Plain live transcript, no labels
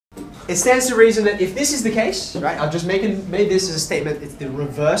It stands to reason that if this is the case, right, I've just made this as a statement, it's the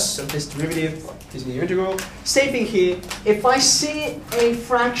reverse of this derivative, is the integral. Same thing here. If I see a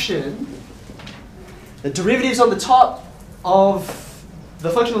fraction, the derivative's on the top of the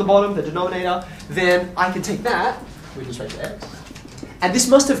function on the bottom, the denominator, then I can take that, we just raise to x, and this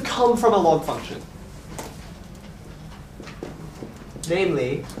must have come from a log function.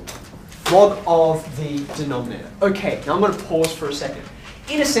 Namely, log of the denominator. Okay, now I'm going to pause for a second.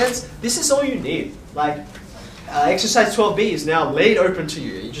 In a sense, this is all you need. Like, exercise 12b is now laid open to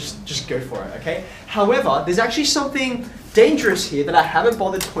you. You just go for it, okay? However, there's actually something dangerous here that I haven't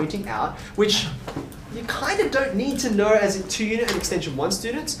bothered pointing out, which you kind of don't need to know as 2 unit and extension 1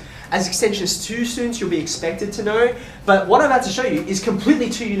 students. As extensions 2 students, you'll be expected to know. But what I'm about to show you is completely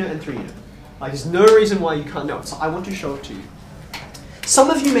 2 unit and 3 unit. Like, there's no reason why you can't know it. So I want to show it to you. Some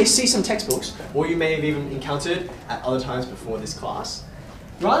of you may see some textbooks, or you may have even encountered at other times before this class.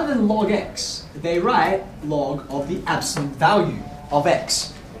 Rather than log x, they write log of the absolute value of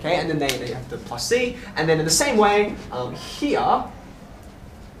x. Okay, and then they have the plus c, and then in the same way, here,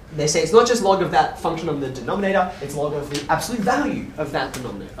 they say it's not just log of that function of the denominator, it's log of the absolute value of that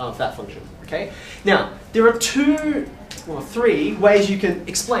denominator, of that function. Okay? Now, there are 3 ways you can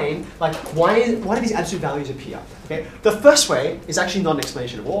explain, like, why do these absolute values appear? Okay? The first way is actually not an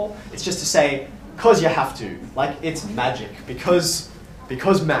explanation at all. It's just to say, because you have to. Like, it's magic. Because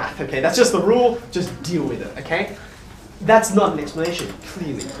math. Okay? That's just the rule. Just deal with it. Okay? That's not an explanation,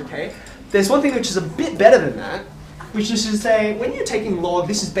 clearly. Okay? There's one thing which is a bit better than that, which is to say, when you're taking log,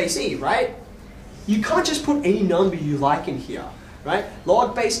 this is base e, right? You can't just put any number you like in here, right?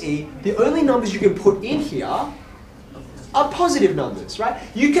 Log base e, the only numbers you can put in here are positive numbers, right?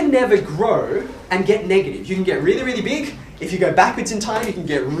 You can never grow and get negative. You can get really, really big. If you go backwards in time, you can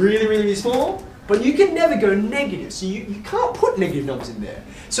get really, really, really small. But you can never go negative. So you can't put negative numbers in there.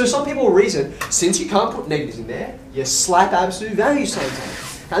 So some people will reason, since you can't put negatives in there, you slap absolute value signs on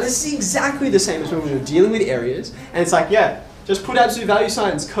it. Now this is exactly the same as when we were dealing with areas. And it's like, yeah, just put absolute value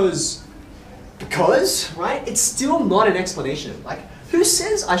signs because, right? It's still not an explanation. Like, who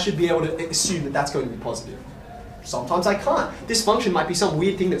says I should be able to assume that that's going to be positive? Sometimes I can't. This function might be some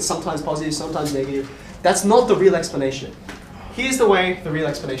weird thing that's sometimes positive, sometimes negative. That's not the real explanation. Here's the way the real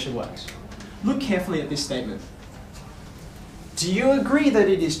explanation works. Look carefully at this statement. Do you agree that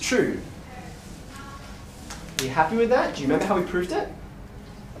it is true? Are you happy with that? Do you remember how we proved it?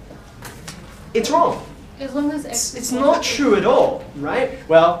 It's wrong. As long as x it's not true at all, right?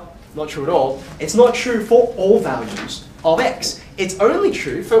 Well, not true at all. It's not true for all values of x. It's only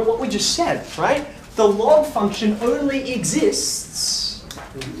true for what we just said, right? The log function only exists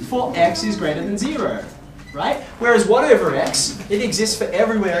for x is greater than 0, right? Whereas 1 over x, it exists for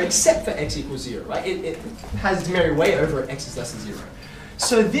everywhere except for x equals 0, right? It has its merry way over x is less than 0.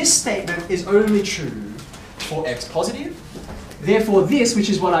 So this statement is only true for x positive. Therefore this, which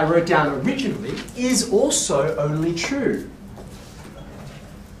is what I wrote down originally, is also only true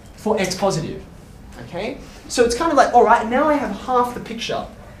for x positive. Okay? So it's kind of like, all right, now I have half the picture.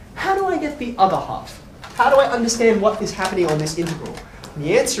 How do I get the other half? How do I understand what is happening on this integral? And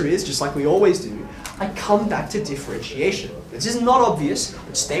the answer is, just like we always do, I come back to differentiation. This is not obvious,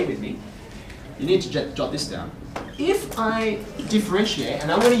 but stay with me. You need to jot this down. If I differentiate, and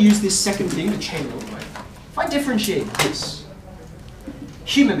I'm going to use this second thing, the chain rule, right? If I differentiate this,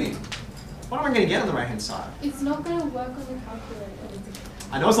 humour me, what am I going to get on the right-hand side? It's not going to work on the calculator.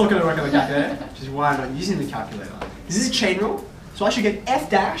 I know it's not going to work on the calculator, which is why I'm not using the calculator. This is a chain rule, so I should get f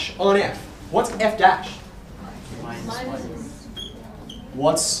dash on f. What's f dash? Minus.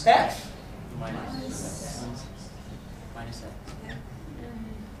 What's f? Minus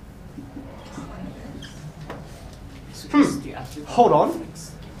f. Hold on.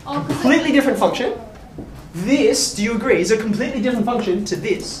 Completely different function. This, do you agree, is a completely different function to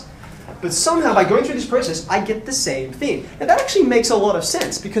this. But somehow, by going through this process, I get the same thing. And that actually makes a lot of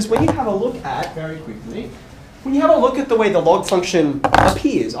sense, because when you have a look at, very quickly, when you have a look at the way the log function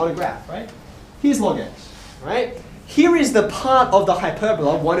appears on a graph, right? Here's log x, right? Here is the part of the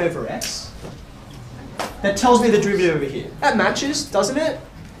hyperbola, 1 over x, that tells me the derivative over here. That matches, doesn't it?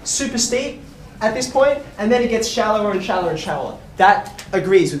 Super steep at this point, and then it gets shallower and shallower and shallower. That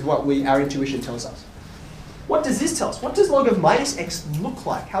agrees with what our intuition tells us. What does this tell us? What does log of minus x look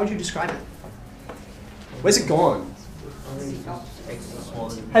like? How would you describe it? Where's it gone?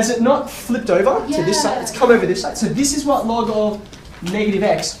 Has it not flipped over to this side? It's come over this side. So this is what log of negative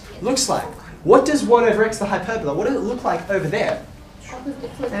x looks like. What does 1 over x, the hyperbola, what does it look like over there?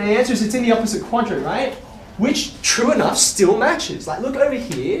 And the answer is it's in the opposite quadrant, right? Which, true enough, still matches. Like, look over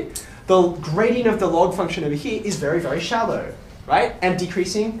here. The gradient of the log function over here is very, very shallow. right? And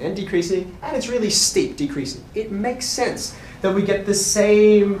decreasing, and decreasing, and it's really steep decreasing. It makes sense that we get the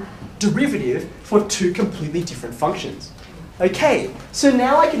same derivative for two completely different functions. Okay, so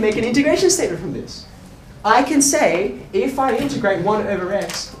now I can make an integration statement from this. I can say, if I integrate 1 over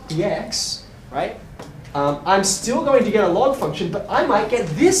x dx, right, I'm still going to get a log function, but I might get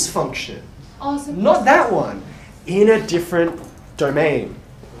this function, Awesome. not that one, in a different domain,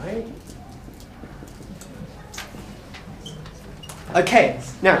 right? Okay,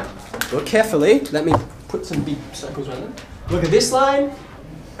 now, look carefully. Let me put some big circles around them. Look at this line,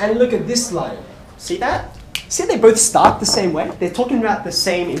 and look at this line. See that? See they both start the same way? They're talking about the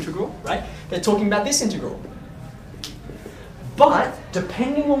same integral, right? They're talking about this integral. But,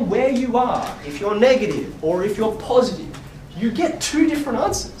 depending on where you are, if you're negative or if you're positive, you get two different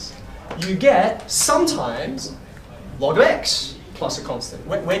answers. You get, sometimes, log of x plus a constant.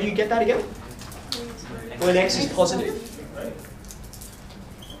 Where do you get that again? When x is positive.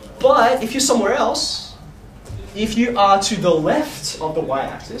 But if you're somewhere else, if you are to the left of the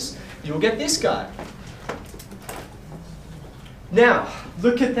y-axis, you'll get this guy. Now,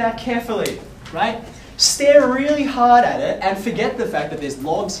 look at that carefully, right? Stare really hard at it and forget the fact that there's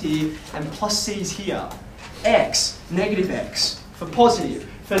logs here and plus c's here. X, negative x, for positive,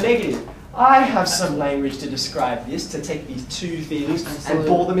 for negative. I have some language to describe this, to take these two things and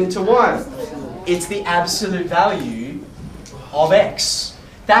ball them into one. It's the absolute value of x.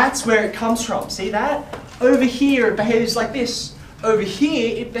 That's where it comes from. See that? Over here it behaves like this. Over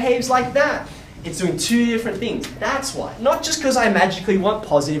here it behaves like that. It's doing two different things. That's why. Not just because I magically want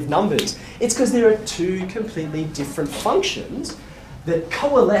positive numbers. It's because there are two completely different functions that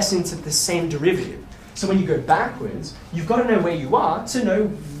coalesce into the same derivative. So when you go backwards, you've got to know where you are to know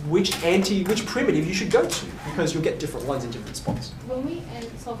which primitive you should go to, because you'll get different ones in different spots. When we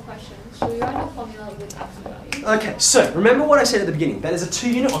solve questions, should we write a formula with absolute value? Okay, so remember what I said at the beginning, that as a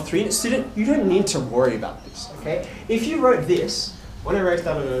 2-unit or 3-unit student, you don't need to worry about this, okay? If you wrote this, when I wrote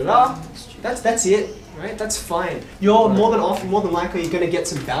that's it, right? That's fine. You're more than likely going to get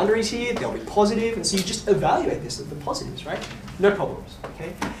some boundaries here, they'll be positive, and so you just evaluate this at the positives, right? No problems,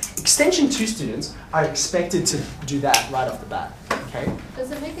 okay? Extension 2 students are expected to do that right off the bat, okay?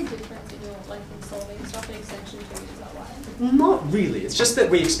 Does it make a difference in your, like, in solving stuff in extension 2? Is that why? Not really. It's just that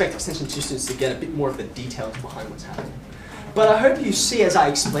we expect Extension 2 students to get a bit more of the details behind what's happening. But I hope you see as I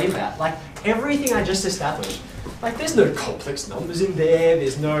explain that, like, everything I just established, like, there's no complex numbers in there,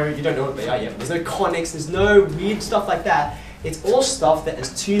 there's no, you don't know what they are yet, there's no conics, there's no weird stuff like that. It's all stuff that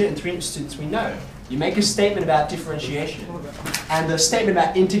as 2-unit and 3-unit students we know. You make a statement about differentiation, and the statement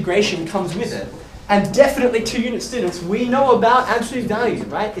about integration comes with it. And definitely 2-unit students, we know about absolute value,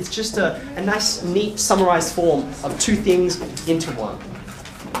 right? It's just a nice, neat, summarized form of two things into one.